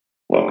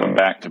Welcome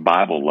back to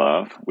Bible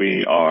Love.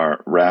 We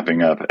are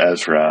wrapping up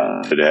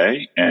Ezra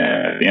today,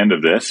 and at the end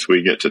of this,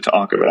 we get to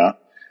talk about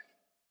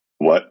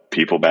what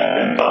people back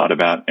then thought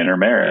about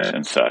intermarriage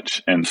and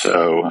such. And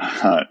so,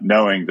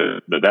 knowing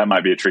that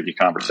might be a tricky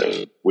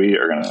conversation, we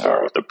are going to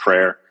start with a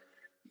prayer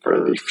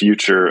for the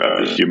future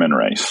of the human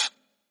race.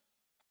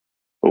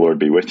 The Lord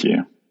be with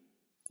you.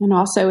 And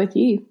also with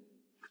you.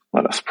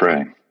 Let us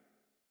pray.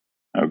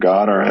 O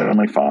God, our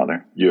Heavenly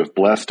Father, you have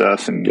blessed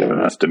us and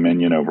given us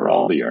dominion over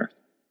all the earth.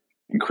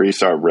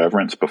 Increase our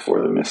reverence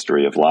before the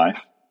mystery of life,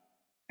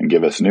 and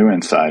give us new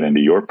insight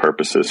into your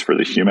purposes for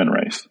the human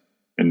race,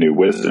 and new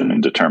wisdom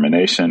and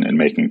determination in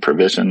making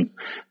provision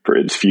for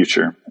its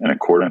future in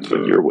accordance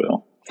with your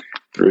will.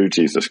 Through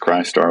Jesus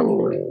Christ our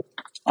Lord.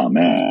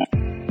 Amen.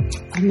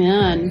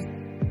 Amen.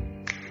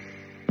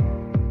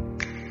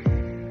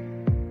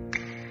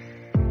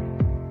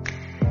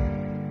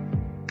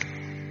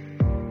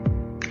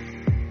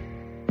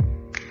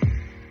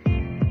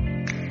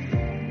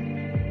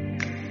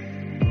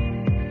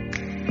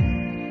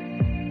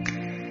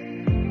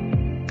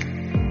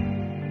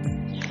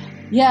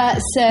 Yeah,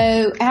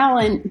 so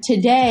Alan,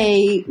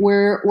 today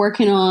we're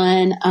working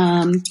on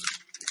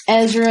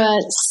Ezra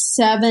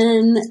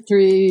 7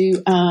 through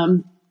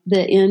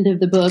the end of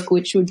the book,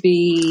 which would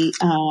be,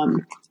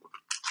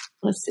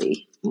 let's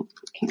see, I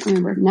can't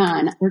remember,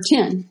 9 or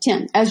 10.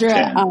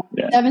 Ezra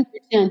 7 through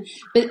 10.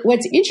 But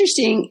what's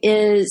interesting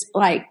is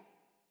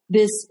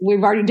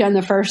we've already done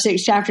the first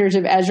 6 chapters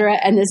of Ezra,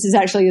 and this is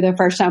actually the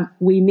first time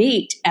we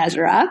meet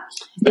Ezra.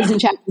 It's in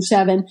chapter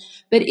 7.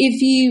 But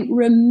if you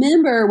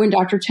remember when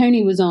Dr.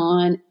 Tony was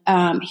on,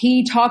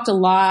 he talked a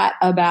lot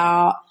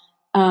about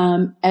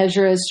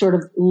Ezra's sort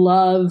of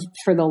love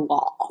for the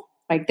law.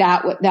 Like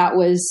that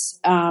was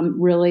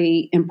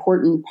really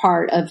important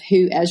part of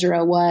who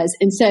Ezra was.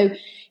 And so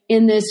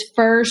in this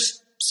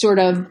first sort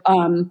of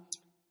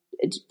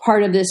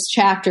part of this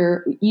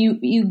chapter,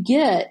 you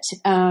get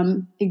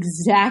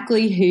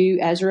exactly who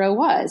Ezra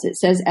was. It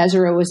says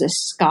Ezra was a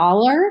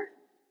scholar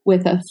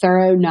with a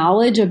thorough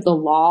knowledge of the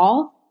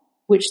law,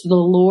 which the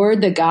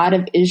Lord, the God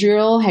of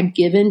Israel, had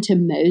given to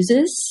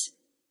Moses.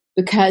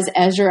 Because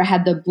Ezra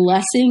had the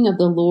blessing of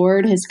the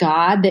Lord, his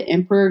God, the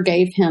emperor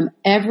gave him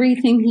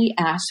everything he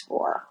asked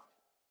for.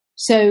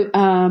 So,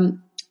 and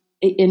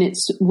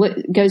what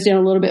goes down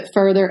a little bit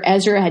further.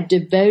 Ezra had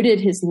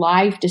devoted his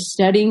life to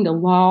studying the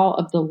law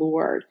of the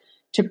Lord,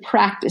 to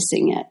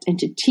practicing it, and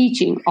to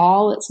teaching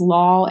all its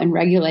law and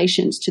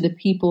regulations to the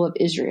people of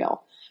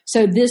Israel.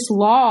 So this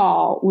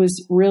law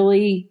was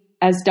really,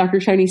 as Dr.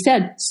 Tony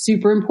said,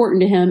 super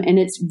important to him, and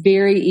it's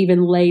very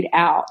even laid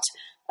out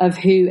of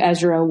who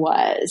Ezra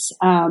was.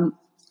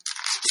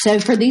 So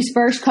for these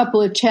first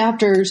couple of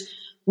chapters,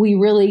 we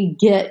really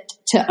get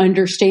to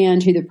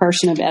understand who the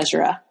person of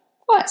Ezra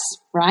was,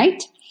 right?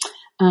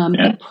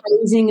 The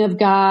praising of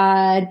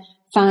God,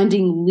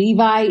 finding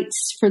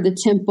Levites for the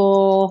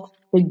temple,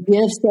 the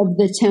gifts of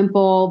the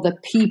temple, the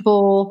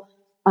people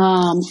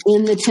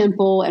in the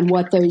temple, and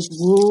what those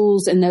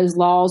rules and those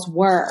laws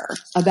were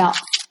about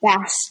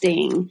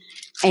fasting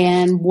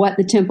and what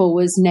the temple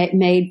was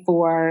made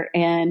for.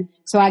 And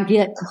so I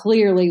get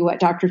clearly what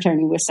Dr.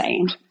 Tony was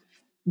saying.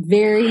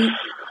 Very,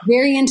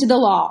 very into the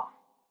law.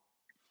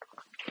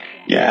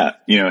 Yeah.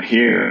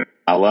 Here,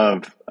 I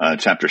love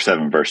chapter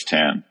 7, verse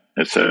 10.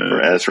 It says,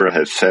 for Ezra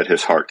had set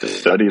his heart to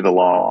study the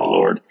law of the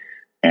Lord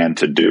and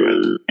to do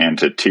it and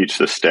to teach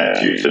the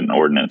statutes and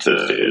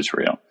ordinances to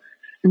Israel.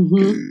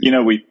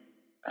 Mm-hmm.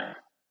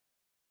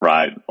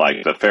 Right,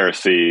 like the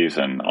Pharisees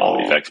and all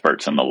these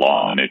experts in the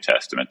law in the New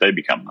Testament, they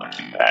become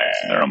punching bags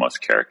and they're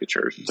almost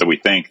caricatures. So we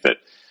think that,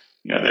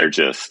 they're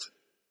just,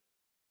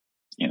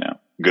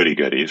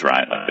 goody-goodies,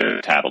 right? Like they're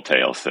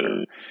tattletales.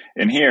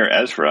 And here,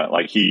 Ezra,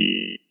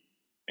 he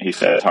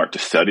set his heart to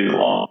study the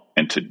law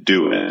and to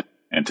do it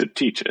and to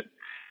teach it.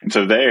 And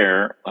so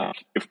there,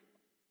 if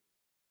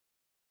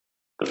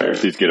the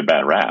Pharisees get a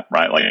bad rap,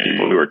 right? Like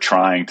people who are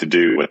trying to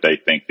do what they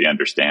think the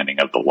understanding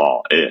of the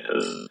law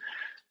is,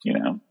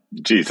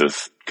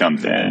 Jesus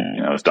comes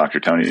in, as Dr.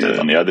 Tony says,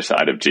 on the other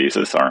side of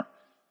Jesus, our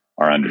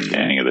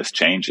understanding of this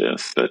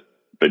changes.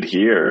 But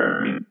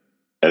here,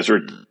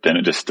 Ezra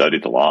didn't just study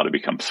the law to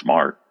become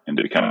smart and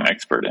to become an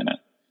expert in it.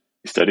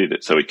 He studied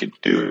it so he could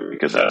do it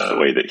because that's the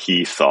way that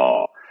he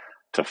saw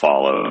to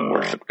follow and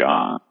worship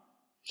God.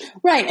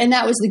 Right. And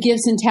that was the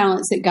gifts and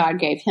talents that God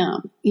gave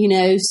him,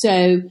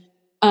 So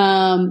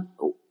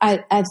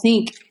I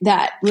think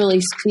that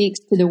really speaks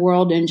to the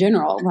world in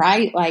general,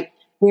 right? Like,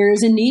 there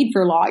is a need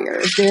for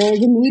lawyers. There is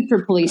a need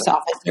for police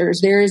officers.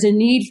 There is a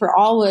need for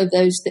all of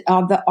those,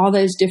 all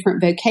those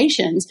different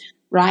vocations,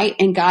 right?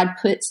 And God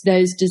puts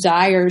those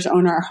desires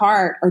on our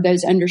heart, or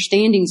those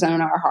understandings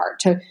on our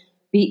heart, to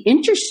be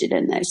interested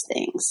in those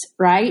things,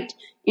 right?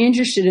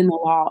 Interested in the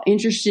law,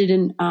 interested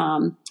in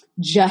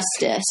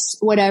justice,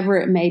 whatever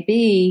it may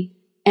be,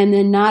 and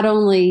then not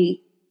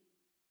only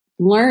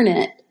learn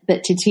it,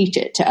 but to teach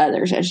it to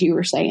others, as you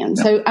were saying.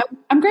 Yeah. So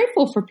I'm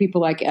grateful for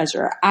people like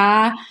Ezra.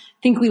 I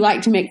think we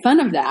like to make fun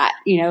of that,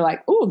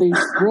 like, oh, these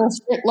real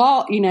strict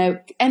law,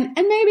 and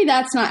maybe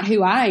that's not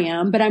who I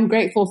am, but I'm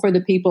grateful for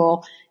the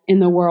people in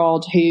the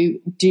world who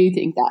do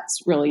think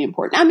that's really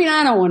important. I mean,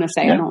 I don't want to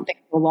say I don't think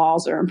the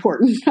laws are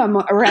important. I'm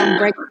around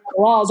breaking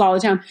the laws all the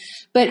time,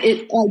 but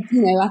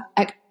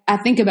I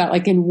think about,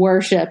 like, in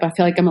worship, I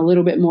feel like I'm a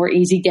little bit more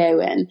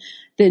easygoing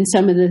than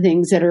some of the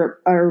things that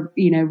are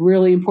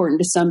really important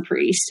to some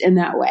priests in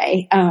that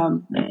way.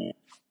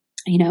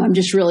 I'm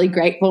just really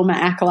grateful my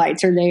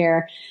acolytes are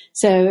there.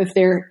 So if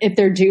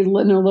they're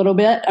doodling a little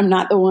bit, I'm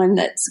not the one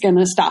that's going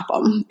to stop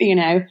them,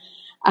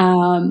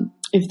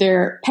 if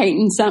they're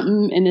painting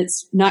something and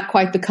it's not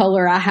quite the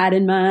color I had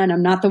in mind,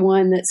 I'm not the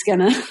one that's going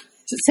to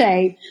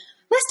say,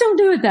 let's don't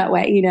do it that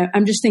way.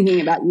 I'm just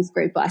thinking about youth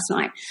group last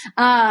night,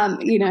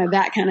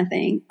 that kind of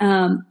thing.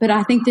 But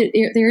I think that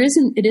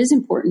it is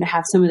important to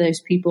have some of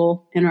those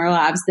people in our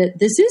lives that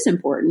this is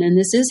important and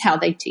this is how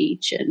they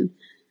teach and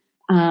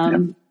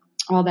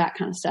all that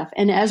kind of stuff.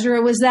 And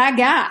Ezra was that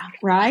guy,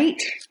 right?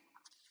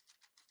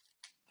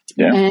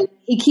 Yeah. And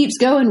he keeps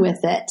going with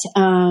it.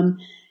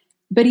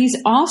 But he's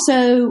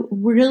also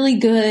really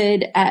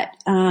good at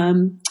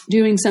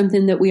doing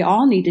something that we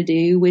all need to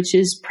do, which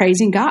is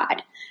praising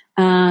God.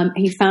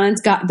 He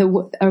finds God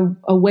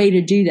a way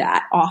to do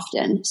that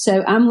often.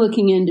 So I'm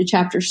looking into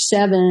chapter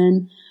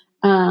 7,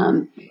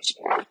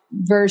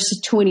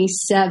 verse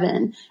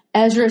 27.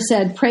 Ezra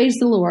said, "Praise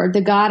the Lord,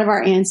 the God of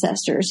our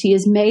ancestors. He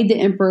has made the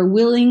emperor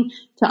willing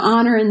to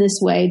honor in this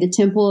way the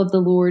temple of the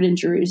Lord in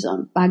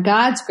Jerusalem. By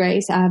God's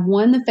grace, I have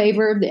won the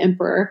favor of the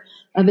emperor,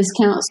 of his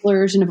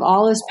counselors, and of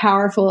all his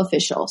powerful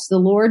officials. The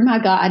Lord my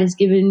God has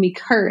given me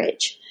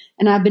courage,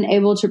 and I've been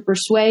able to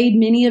persuade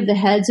many of the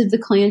heads of the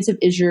clans of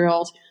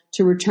Israel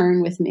to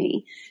return with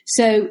me."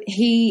 So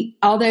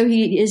although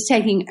he is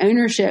taking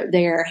ownership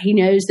there, he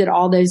knows that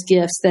all those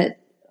gifts that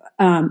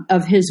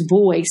of his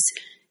voice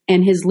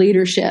and his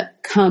leadership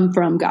come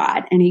from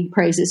God, and he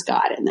praises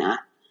God in that.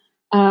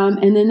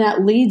 And then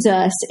that leads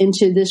us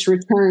into this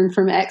return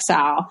from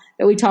exile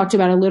that we talked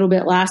about a little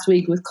bit last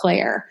week with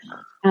Claire.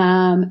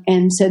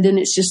 And so then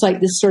it's just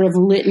like this sort of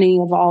litany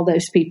of all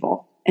those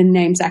people and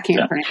names I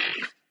can't pronounce.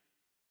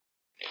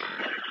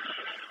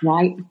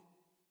 Right?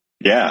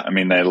 Yeah. I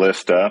mean, they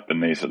list up,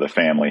 and these are the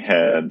family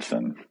heads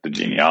and the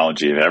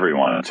genealogy of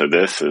everyone. And so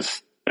this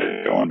is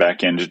going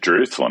back into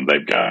Jerusalem.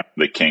 They've got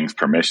the king's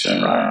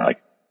permission, right?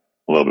 Like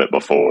a little bit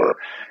before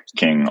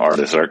King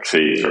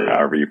Artaxerxes, or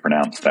however you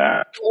pronounce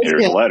that.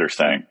 Here's a letter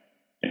saying,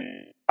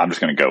 I'm just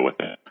going to go with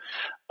it.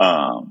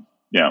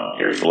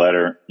 Here's a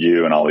letter,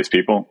 you and all these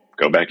people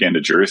go back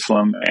into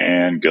Jerusalem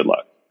and good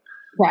luck.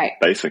 Right.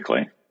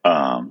 Basically.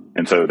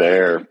 And so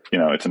there,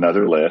 it's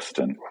another list,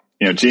 and,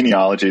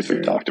 genealogies,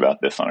 we've talked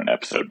about this on an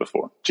episode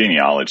before.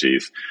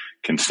 Genealogies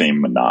can seem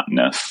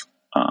monotonous,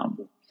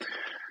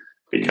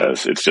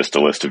 because it's just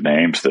a list of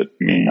names that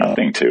mean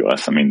nothing to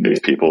us. I mean, these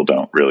people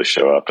don't really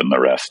show up in the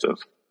rest of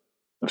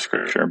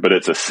Scripture, but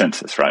it's a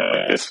census,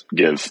 right? This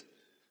gives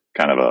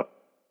kind of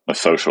a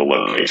social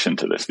location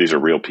to this. These are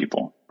real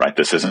people, right?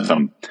 This isn't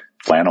some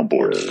flannel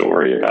board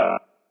story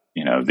about,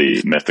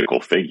 these mythical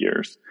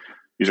figures.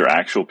 These are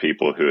actual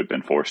people who had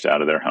been forced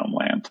out of their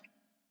homeland,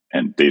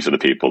 and these are the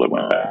people that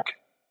went back.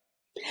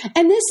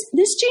 And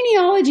this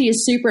genealogy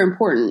is super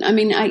important. I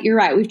mean, you're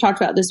right. We've talked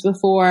about this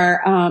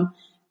before.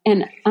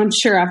 And I'm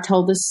sure I've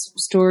told this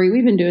story.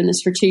 We've been doing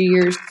this for 2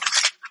 years.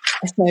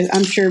 So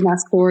I'm sure my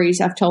stories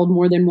I've told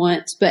more than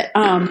once. But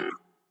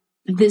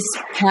this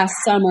past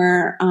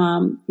summer,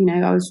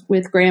 I was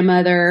with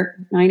grandmother,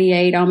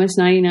 98, almost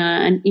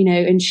 99,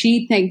 and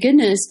she, thank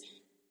goodness,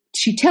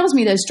 she tells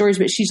me those stories,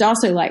 but she's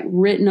also like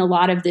written a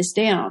lot of this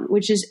down,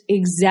 which is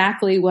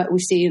exactly what we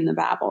see in the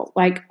Bible.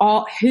 Like,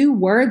 who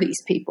were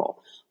these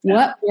people?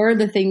 What were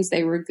the things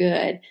they were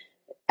good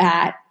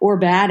at or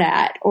bad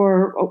at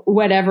or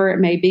whatever it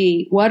may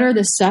be? What are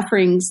the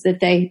sufferings that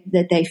they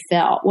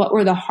felt? What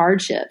were the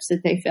hardships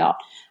that they felt?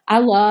 I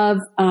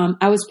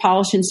was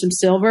polishing some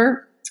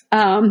silver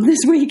this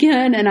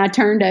weekend, and I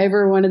turned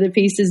over one of the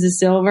pieces of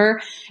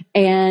silver,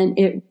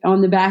 and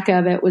on the back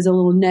of it was a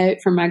little note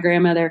from my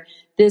grandmother.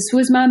 This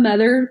was my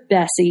mother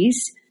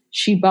Bessie's.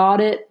 She bought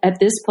it at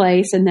this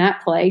place and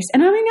that place.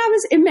 And I mean,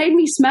 it made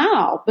me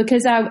smile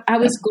because I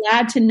was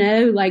glad to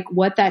know like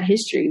what that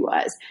history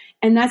was.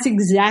 And that's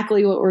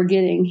exactly what we're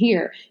getting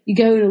here. You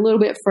go a little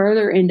bit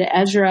further into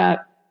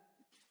Ezra,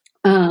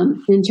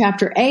 in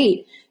chapter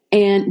 8,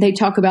 and they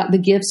talk about the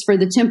gifts for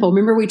the temple.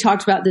 Remember, we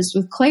talked about this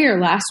with Claire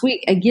last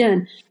week.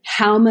 Again,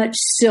 how much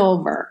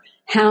silver,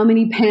 how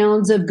many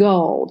pounds of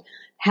gold,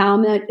 how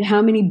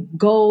many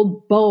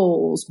gold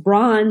bowls,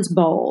 bronze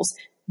bowls.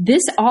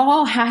 This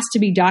all has to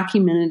be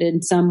documented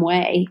in some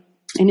way,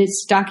 and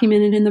it's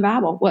documented in the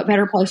Bible. What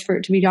better place for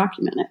it to be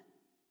documented?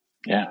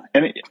 Yeah,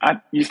 and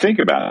you think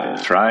about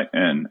this, right?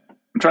 And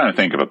I'm trying to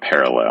think of a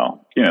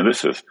parallel.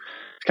 It's kind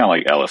of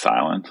like Ellis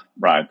Island,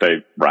 right?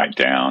 They write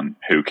down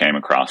who came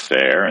across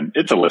there, and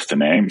it's a list of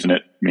names, and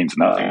it means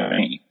nothing to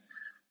me.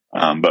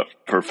 But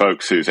for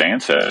folks whose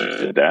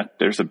ancestors did that,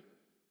 there's a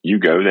you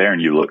go there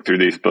and you look through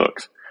these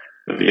books,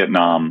 the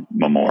Vietnam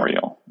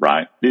Memorial,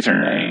 right? These are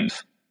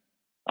names.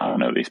 I don't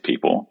know these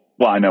people.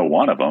 Well, I know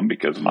one of them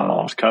because my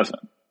mom's cousin,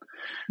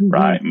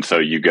 right? And so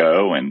you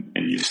go and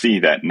you see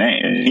that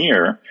name. And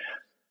here,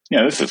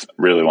 this is a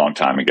really long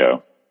time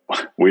ago.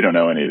 We don't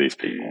know any of these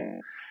people.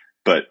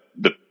 But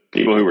the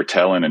people who were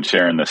telling and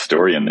sharing this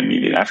story in the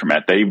immediate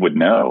aftermath, they would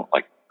know,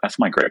 like, that's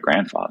my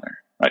great-grandfather.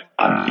 Right?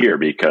 I'm here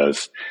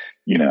because,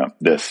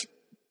 this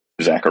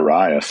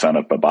Zechariah, son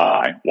of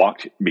Babai,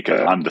 walked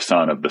because I'm the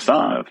son of the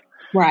son of.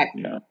 Right.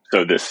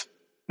 So this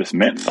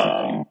meant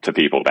something to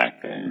people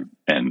back then.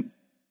 And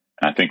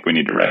I think we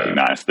need to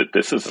recognize that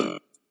this is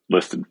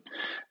listed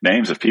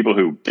names of people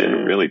who did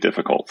a really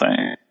difficult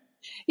thing.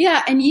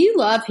 Yeah, and you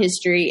love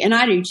history, and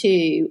I do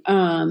too.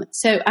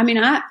 So, I mean,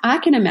 I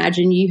can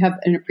imagine you have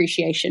an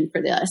appreciation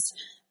for this,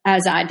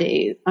 as I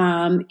do.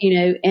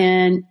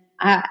 And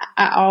I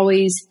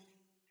always,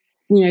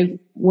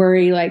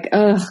 worry like,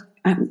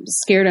 I'm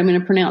scared I'm going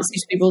to pronounce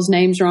these people's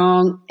names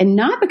wrong, and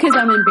not because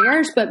I'm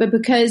embarrassed, but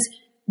because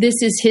this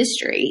is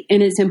history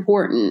and it's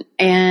important,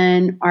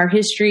 and our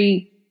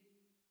history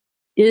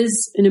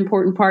is an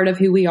important part of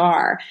who we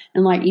are.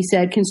 And like you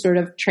said, can sort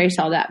of trace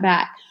all that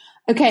back.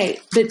 Okay.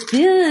 But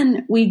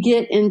then we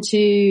get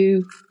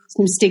into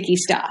some sticky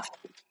stuff.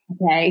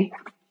 Okay.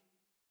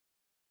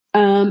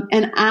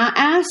 And I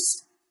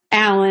asked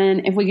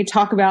Alan if we could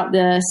talk about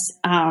this.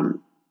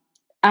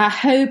 I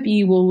hope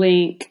you will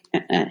link,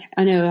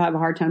 I know I have a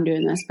hard time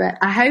doing this, but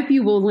I hope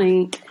you will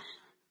link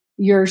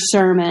your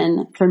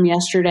sermon from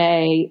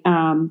yesterday,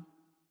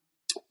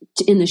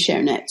 in the show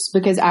notes,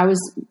 because I was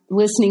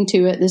listening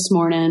to it this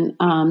morning.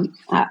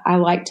 I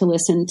like to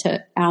listen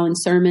to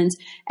Alan's sermons,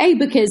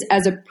 because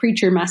as a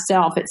preacher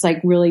myself, it's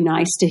like really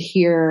nice to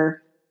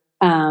hear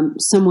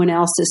someone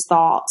else's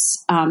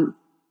thoughts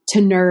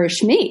to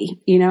nourish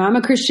me. I'm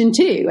a Christian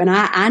too, and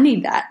I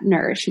need that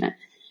nourishment.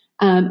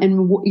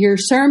 And your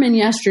sermon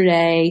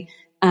yesterday,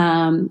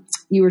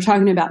 you were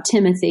talking about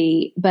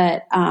Timothy,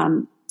 but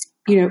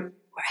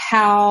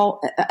how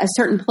a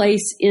certain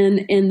place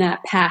in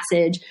that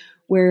passage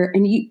where,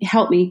 and you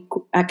help me,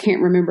 I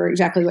can't remember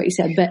exactly what you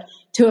said, but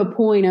to a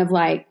point of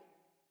like,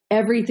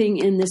 everything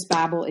in this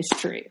Bible is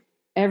true.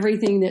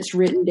 Everything that's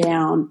written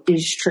down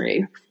is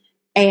true.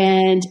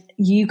 And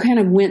you kind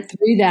of went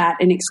through that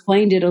and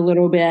explained it a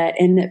little bit.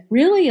 And that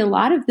really a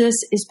lot of this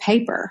is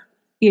paper,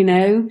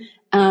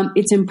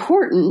 it's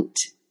important.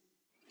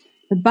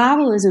 The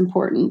Bible is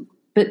important,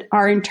 but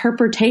our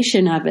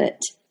interpretation of it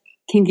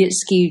can get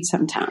skewed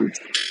sometimes,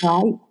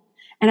 right?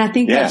 And I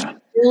think that's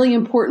really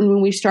important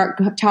when we start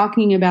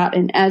talking about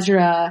in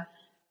Ezra,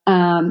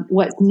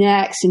 what's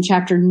next in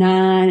chapter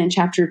 9 and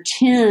chapter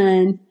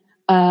 10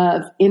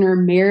 of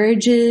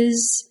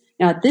intermarriages.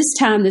 Now, at this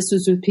time, this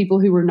was with people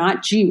who were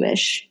not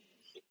Jewish,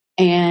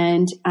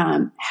 and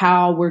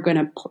how we're going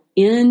to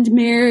end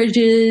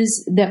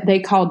marriages that they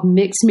called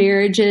mixed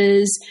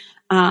marriages,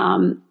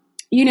 and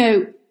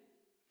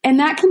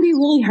that can be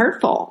really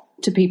hurtful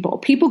to people.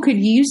 People could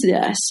use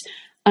this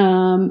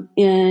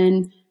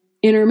in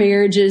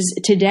intermarriages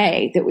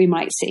today that we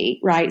might see,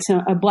 right? So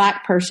a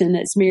black person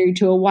that's married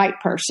to a white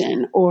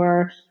person,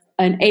 or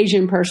an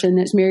Asian person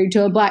that's married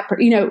to a black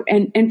person,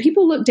 and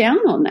people look down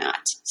on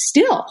that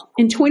still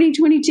in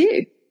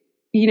 2022,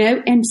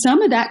 and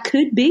some of that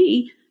could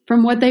be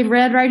from what they've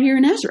read right here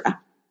in Ezra,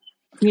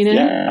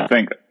 Yeah, I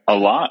think a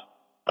lot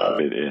of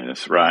it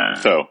is, right?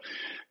 So,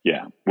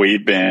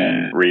 we've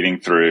been reading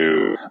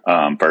through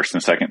 1st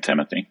and 2nd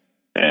Timothy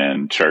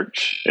in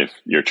church, if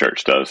your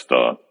church does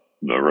the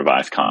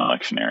Revised Common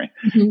Lectionary.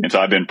 Mm-hmm. And so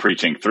I've been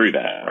preaching through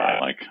that,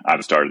 right? Like,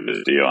 I've started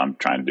this deal. I'm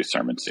trying to do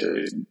sermon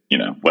series,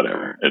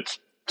 whatever. It's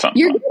something.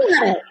 You're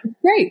good at it.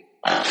 Great.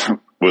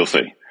 We'll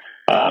see.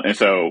 And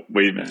so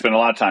we've spent a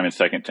lot of time in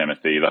 2nd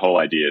Timothy. The whole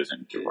idea is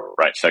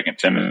right? 2nd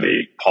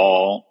Timothy,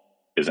 Paul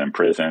is in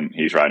prison.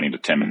 He's writing to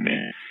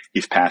Timothy.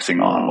 He's passing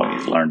on what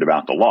he's learned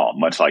about the law,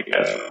 much like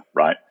Ezra,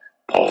 right?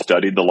 Paul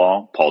studied the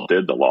law, Paul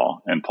did the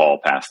law, and Paul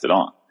passed it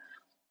on.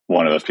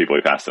 One of those people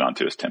he passed it on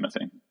to is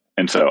Timothy.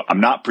 And so I'm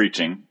not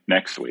preaching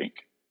next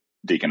week.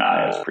 Deacon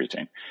I is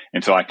preaching.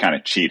 And so I kind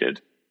of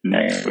cheated.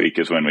 Next week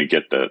is when we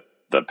get the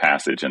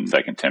passage in 2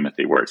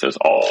 Timothy where it says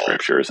all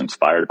scripture is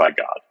inspired by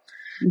God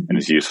and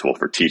is useful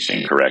for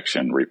teaching,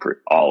 correction, reproof,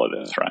 all of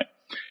this, right?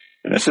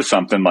 And this is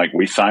something like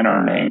we sign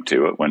our name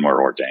to it when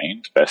we're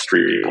ordained. Best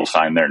 3 people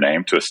sign their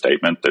name to a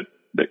statement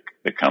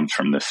that comes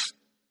from this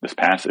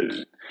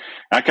passage.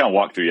 I kind of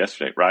walked through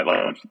yesterday, right?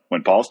 Like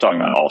when Paul's talking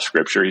about all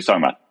scripture, he's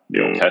talking about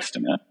the Old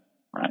Testament,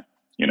 right?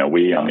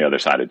 We on the other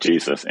side of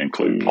Jesus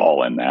include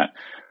Paul in that.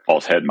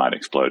 Paul's head might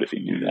explode if he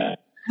knew that.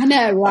 I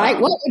know, right?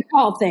 What would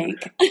Paul think?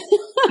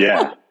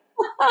 Yeah.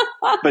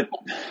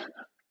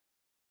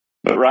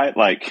 But right,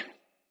 like,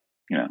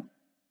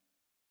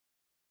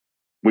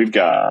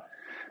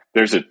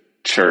 there's a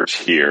church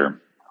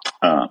here,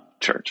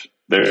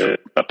 there's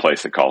a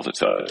place that calls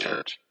itself a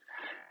church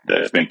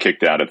that's been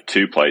kicked out of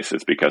 2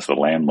 places because the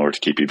landlords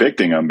keep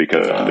evicting them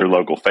because their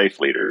local faith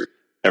leaders,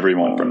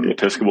 everyone from the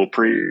Episcopal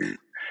priest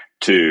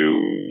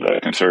to the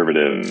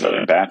conservative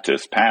Southern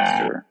Baptist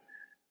pastor,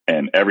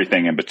 and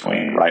everything in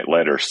between, write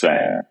letters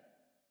saying,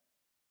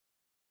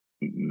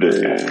 this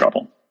is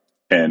trouble.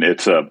 And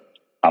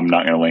I'm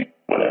not going to link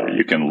whatever.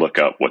 You can look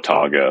up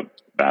Watauga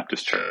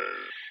Baptist Church.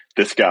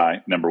 This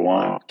guy, number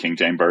one, King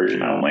James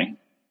Version only,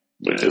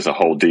 which is a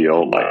whole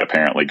deal. Like,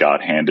 apparently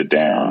God handed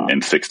down in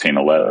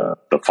 1611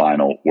 the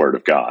final word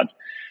of God.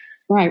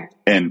 Right.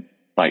 And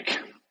like,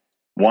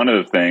 one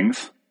of the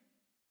things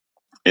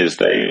is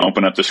they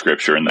open up the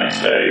scripture and they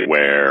say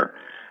where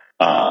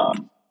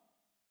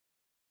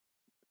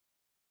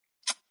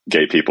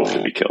gay people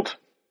should be killed.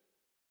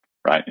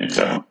 Right. And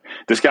so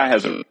this guy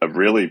has a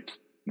really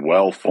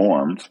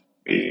well-formed,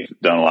 he's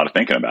done a lot of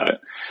thinking about it.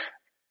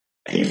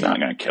 He's not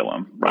going to kill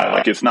him, right?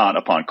 Like, it's not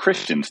upon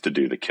Christians to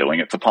do the killing.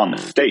 It's upon the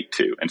state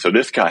to. And so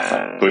this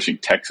guy's pushing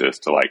Texas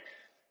to like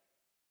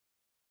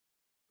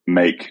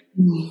make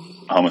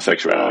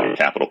homosexuality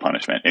capital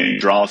punishment. And he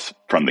draws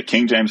from the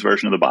King James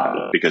Version of the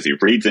Bible because he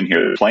reads in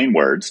here the plain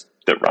words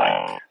that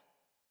write.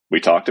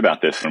 We talked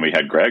about this when we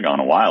had Greg on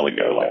a while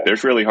ago. Like,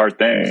 there's really hard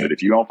things that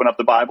if you open up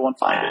the Bible and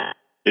find it,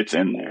 it's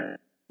in there.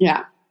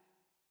 Yeah.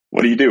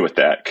 What do you do with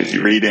that? Because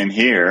you read in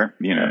here,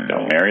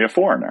 don't marry a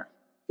foreigner.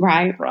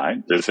 Right.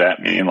 Right. Does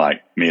that mean,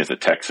 like, me as a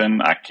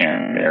Texan, I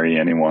can't marry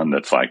anyone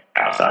that's like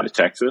outside of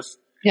Texas?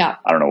 Yeah.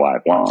 I don't know why I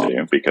want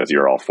to, because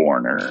you're all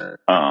foreigners.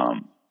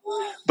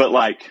 But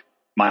like,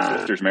 my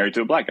sister's married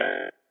to a black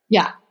guy.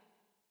 Yeah.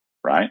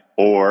 Right.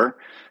 Or,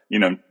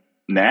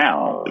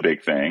 now the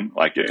big thing,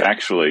 like, it's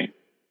actually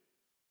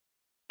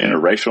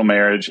interracial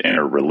marriage,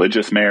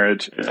 interreligious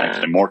marriage is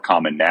actually more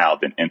common now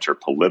than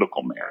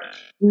interpolitical marriage.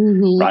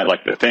 Mm-hmm. Right?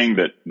 Like, the thing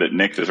that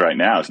Nick is right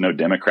now is no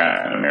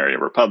Democrat going to marry a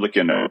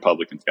Republican, no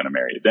Republican's going to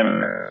marry a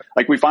Democrat.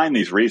 Like, we find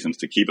these reasons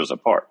to keep us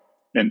apart.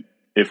 And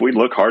if we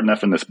look hard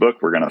enough in this book,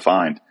 we're going to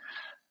find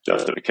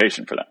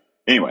justification for that.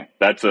 Anyway,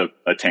 that's a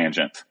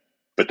tangent.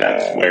 But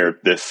that's where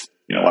this,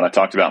 what I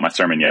talked about in my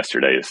sermon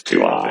yesterday is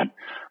too often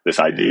this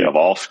idea of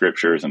all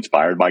scripture is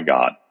inspired by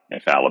God,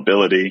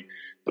 infallibility.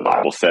 The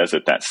Bible says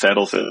that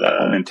settles it,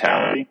 that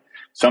mentality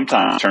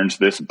sometimes turns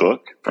this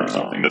book from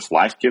something that's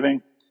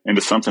life-giving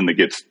into something that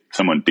gets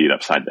someone beat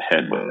upside the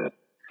head with it.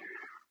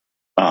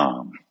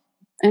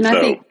 And I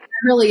think I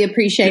really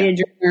appreciated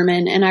your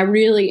sermon, and I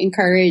really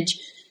encourage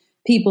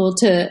people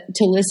to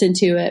listen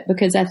to it,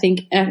 because I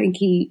think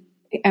you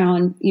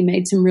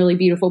made some really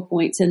beautiful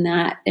points in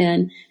that.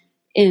 And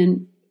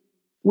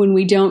when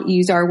we don't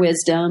use our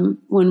wisdom,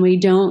 when we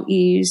don't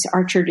use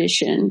our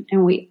tradition,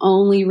 and we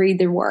only read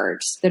the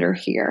words that are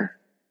here,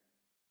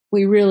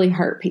 we really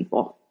hurt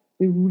people.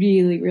 We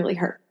really, really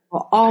hurt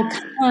people, all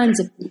kinds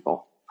of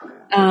people.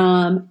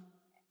 I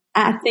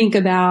think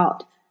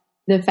about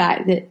the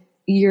fact that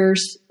your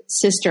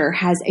sister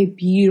has a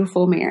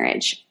beautiful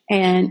marriage.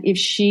 And if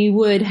she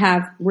would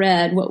have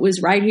read what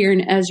was right here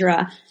in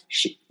Ezra,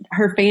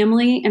 her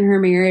family and her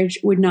marriage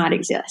would not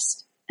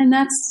exist. And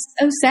that's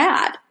so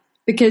sad,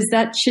 because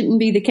that shouldn't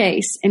be the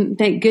case. And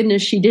thank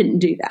goodness she didn't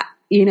do that,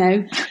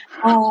 and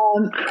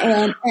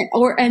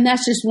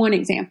that's just one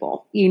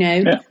example,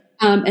 Yeah.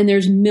 And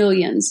there's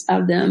millions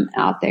of them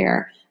out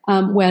there,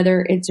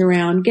 whether it's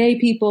around gay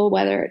people,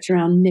 whether it's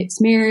around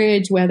mixed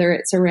marriage, whether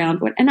it's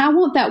around and I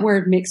want that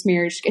word mixed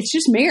marriage. It's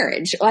just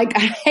marriage. Like, I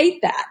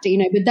hate that,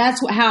 but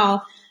that's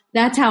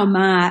how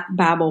my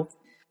Bible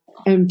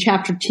in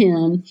chapter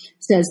 10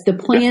 says the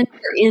plan for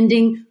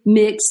ending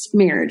mixed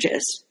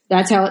marriages.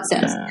 That's how it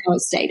says, how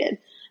it's stated.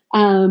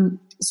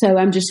 So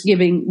I'm just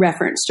giving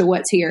reference to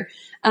what's here.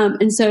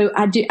 And so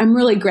I'm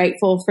really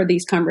grateful for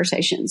these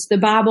conversations. The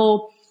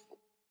Bible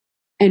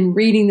and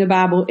reading the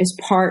Bible is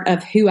part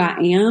of who I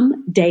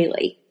am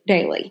daily,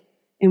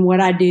 and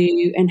what I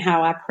do and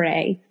how I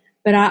pray.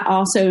 But I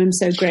also am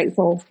so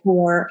grateful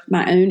for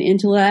my own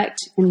intellect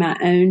and my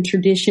own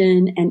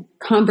tradition and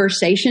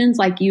conversations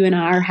like you and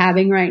I are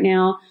having right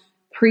now,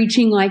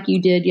 preaching like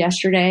you did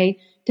yesterday,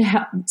 to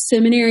help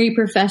seminary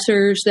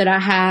professors that I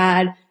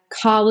had,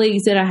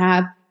 colleagues that I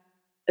have,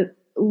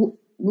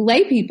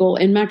 lay people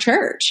in my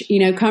church,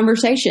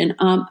 conversation.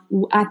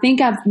 I think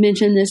I've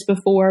mentioned this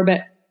before,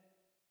 but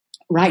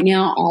right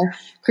now our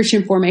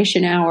Christian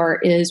Formation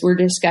Hour we're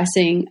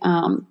discussing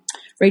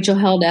Rachel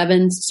Held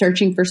Evans'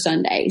 Searching for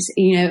Sundays,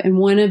 and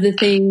one of the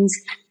things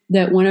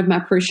that one of my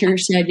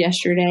parishioners said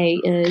yesterday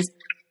is,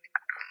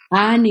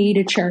 I need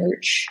a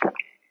church.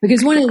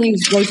 Because one of the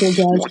things Rachel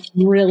does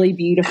really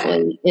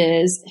beautifully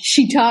is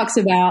she talks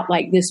about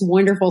like this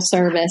wonderful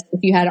service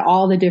if you had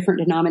all the different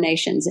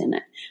denominations in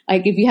it.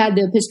 Like, if you had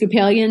the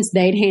Episcopalians,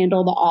 they'd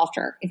handle the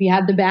altar. If you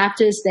had the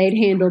Baptists, they'd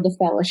handle the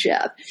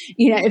fellowship.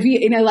 If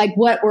you like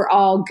what we're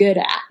all good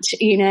at,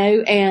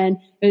 and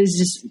it was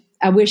just,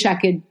 I wish I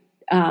could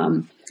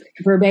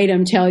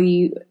verbatim tell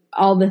you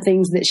all the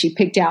things that she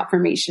picked out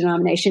from each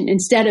denomination.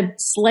 Instead of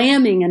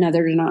slamming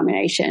another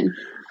denomination,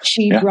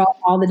 she brought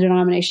all the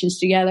denominations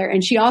together.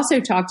 And she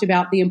also talked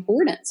about the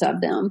importance of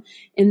them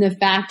in the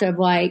fact of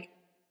like,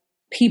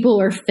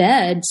 people are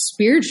fed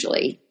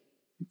spiritually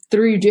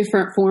through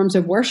different forms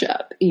of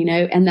worship,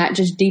 and that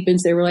just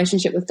deepens their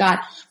relationship with God.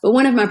 But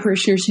one of my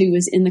parishioners who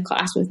was in the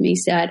class with me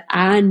said,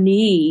 I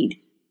need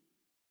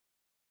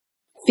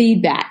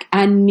feedback.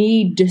 I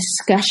need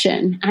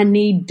discussion. I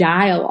need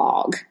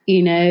dialogue,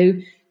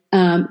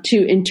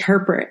 to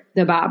interpret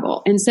the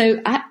Bible. And so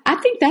I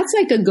think that's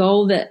like a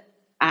goal that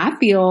I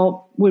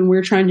feel when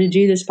we're trying to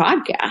do this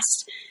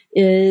podcast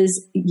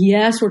is,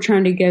 yes, we're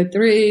trying to go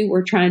through,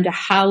 we're trying to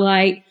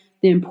highlight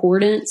the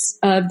importance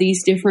of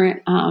these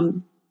different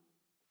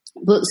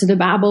books of the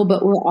Bible,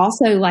 but we're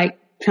also like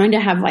trying to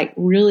have like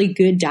really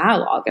good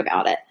dialogue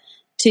about it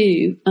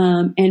too,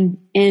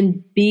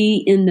 and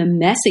be in the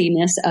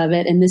messiness of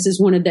it. And this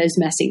is one of those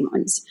messy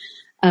ones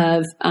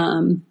of,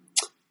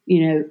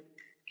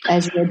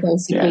 Ezra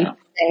basically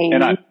saying,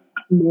 and I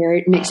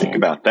mixing. think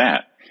about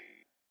that.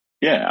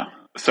 Yeah.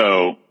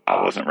 So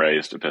I wasn't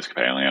raised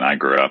Episcopalian. I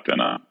grew up in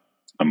a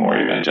more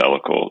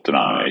evangelical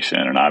denomination,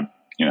 and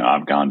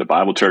I've gone to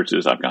Bible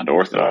churches. I've gone to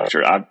Orthodox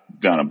church. I've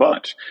done a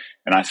bunch,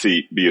 and I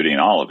see beauty in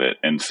all of it.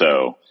 And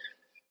so,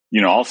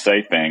 I'll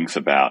say things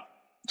about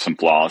some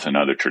flaws in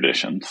other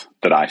traditions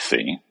that I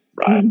see,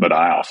 right? Mm-hmm. But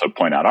I also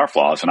point out our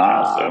flaws, and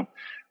I also,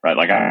 right,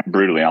 like I'm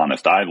brutally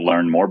honest, I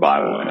learned more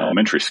Bible in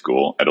elementary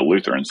school at a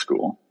Lutheran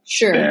school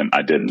than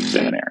I did in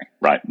seminary,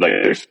 right? Like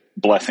there's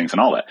blessings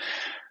and all that.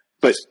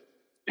 But,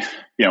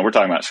 we're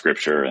talking about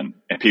scripture and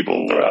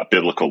people throw out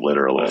biblical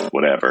literalists,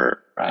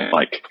 whatever, right?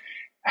 Like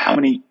how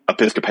many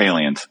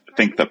Episcopalians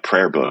think the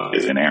prayer book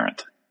is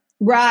inerrant?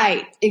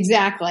 Right,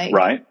 exactly.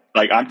 Right?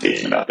 Like I'm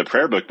teaching about the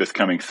prayer book this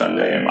coming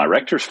Sunday in my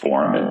rector's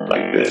forum. And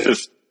like this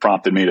just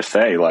prompted me to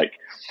say, like,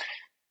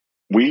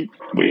 we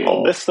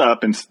hold this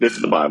up and this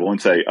is the Bible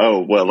and say,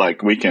 oh, well,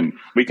 like we can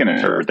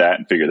interpret that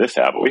and figure this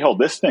out. But we hold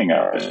this thing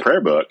up, this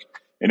prayer book,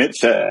 and it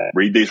said,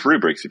 read these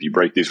rubrics. If you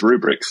break these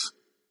rubrics,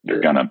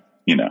 you're gonna,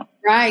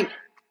 right.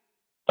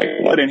 Like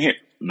what in here?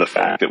 The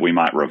fact that we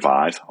might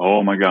revise.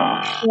 Oh my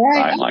gosh.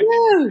 Right. Like,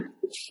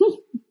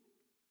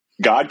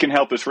 God can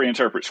help us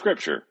reinterpret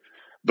scripture.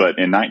 But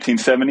in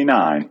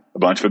 1979, a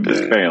bunch of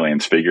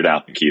Episcopalians figured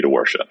out the key to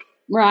worship.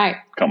 Right.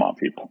 Come on,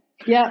 people.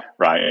 Yeah.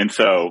 Right. And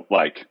so,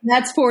 like,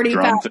 that's 45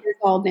 years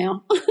old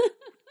now.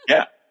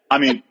 Yeah. I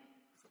mean,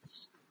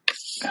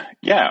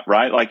 yeah.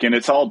 Right. Like, and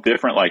it's all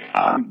different. Like,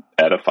 I'm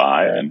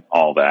edified and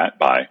all that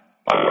by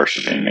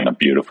worshiping in a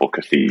beautiful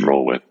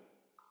cathedral with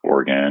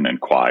organ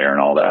and choir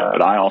and all that.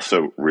 But I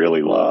also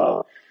really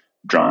love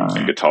drums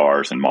and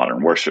guitars and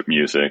modern worship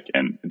music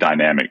and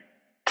dynamic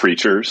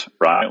preachers.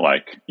 Right.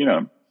 Like,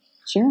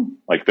 sure.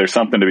 Like there's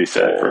something to be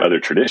said for other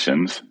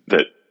traditions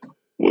that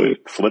would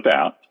flip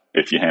out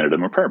if you handed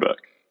them a prayer book.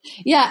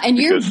 Yeah, and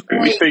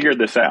we figured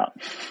this out.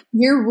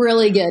 You're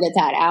really good at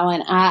that,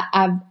 Alan.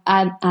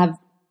 I've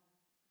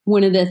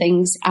one of the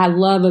things I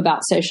love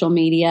about social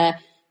media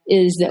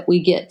is that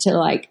we get to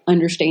like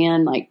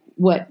understand like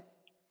what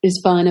is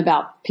fun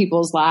about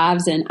people's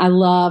lives. And I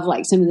love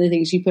like some of the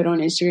things you put on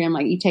Instagram,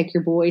 like you take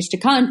your boys to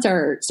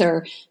concerts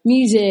or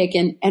music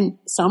and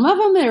some of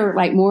them are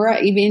like more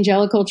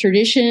evangelical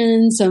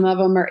traditions. Some of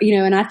them are,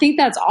 and I think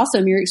that's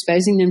awesome. You're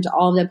exposing them to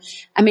all of them.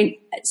 I mean,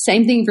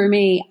 same thing for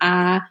me.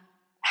 I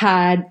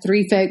had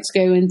 3 folks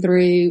going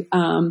through,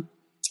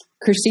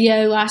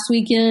 Curcio last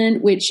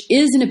weekend, which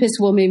is an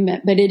Episcopal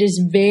movement, but it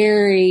is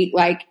very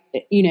like,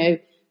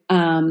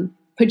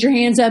 put your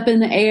hands up in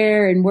the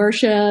air and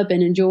worship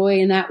and enjoy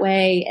in that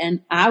way.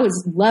 And I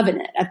was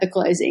loving it at the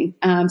closing,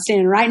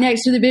 standing right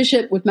next to the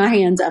bishop with my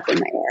hands up in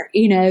the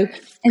air,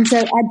 And so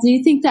I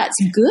do think that's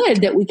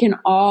good that we can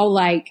all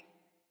like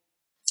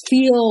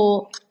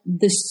feel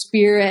the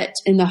spirit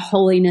and the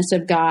holiness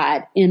of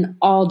God in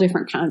all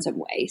different kinds of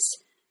ways.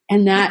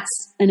 And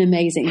that's an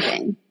amazing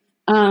thing.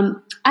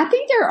 I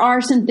think there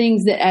are some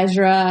things that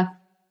Ezra,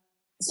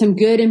 some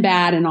good and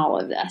bad in all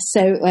of this.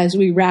 So as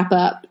we wrap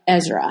up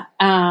Ezra,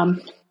 I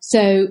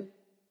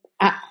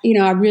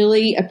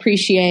really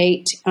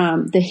appreciate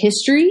the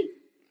history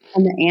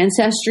and the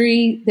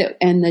ancestry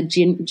and the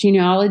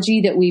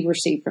genealogy that we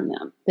received from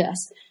them.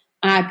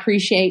 I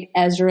appreciate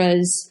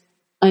Ezra's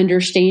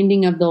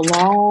understanding of the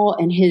law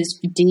and his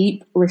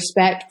deep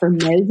respect for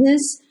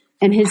Moses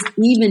and his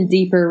even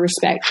deeper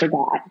respect for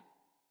God.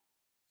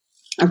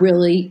 I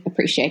really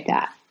appreciate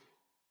that.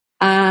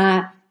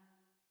 I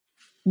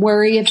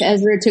worry if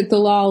Ezra took the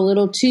law a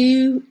little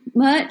too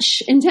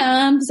much in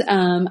times.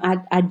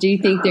 I do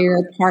think there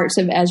are parts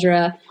of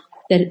Ezra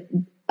that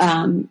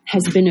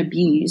has been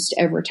abused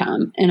over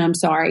time, and I'm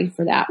sorry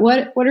for that.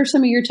 What are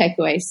some of your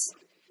takeaways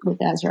with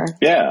Ezra?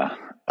 Yeah,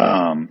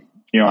 I'm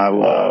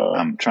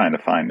trying to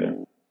find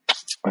it.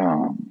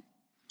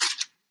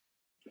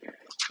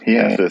 He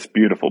has this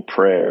beautiful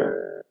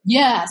prayer.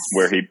 Yes,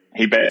 where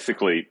he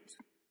basically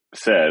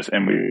says,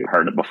 and we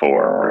heard it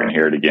before, we're going to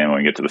hear it again when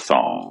we get to the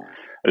Psalm.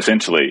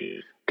 Essentially,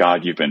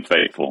 God, you've been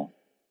faithful.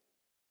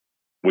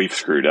 We've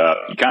screwed up.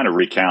 He kind of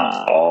recounts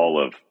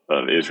all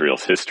of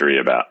Israel's history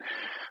about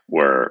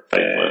we're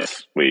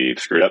faithless. We've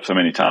screwed up so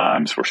many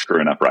times. We're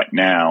screwing up right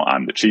now.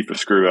 I'm the chief of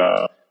screw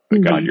up.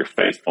 But God, you're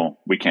faithful.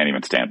 We can't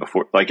even stand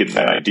before. Like it's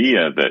that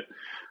idea that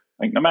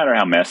like no matter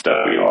how messed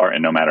up we are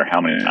and no matter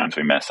how many times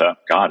we mess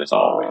up, God is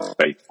always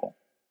faithful.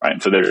 Right.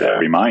 And so there's that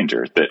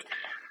reminder that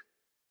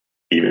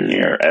even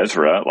here,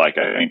 Ezra, like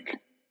I think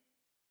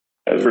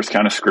Ezra's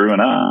kind of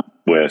screwing up.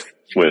 with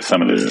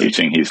some of this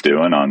teaching he's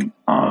doing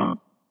on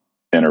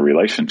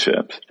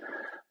interrelationships.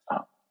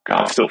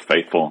 God's still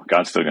faithful.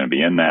 God's still going to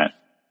be in that,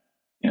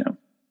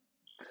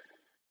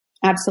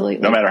 Absolutely.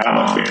 No matter how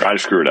much we try to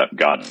screw it up,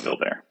 God's still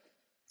there.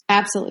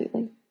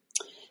 Absolutely.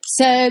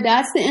 So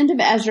that's the end of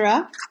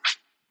Ezra.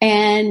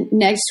 And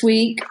next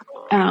week,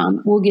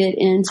 we'll get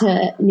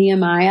into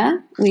Nehemiah.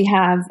 We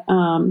have,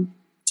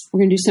 we're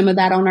going to do some of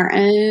that on our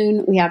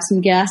own. We have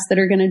some guests that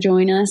are going to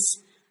join us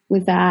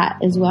with that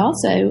as well.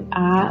 So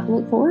I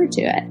look forward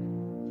to it.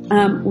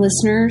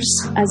 Listeners,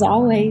 as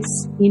always,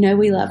 we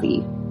love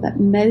you, but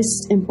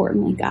most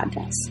importantly, God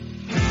does.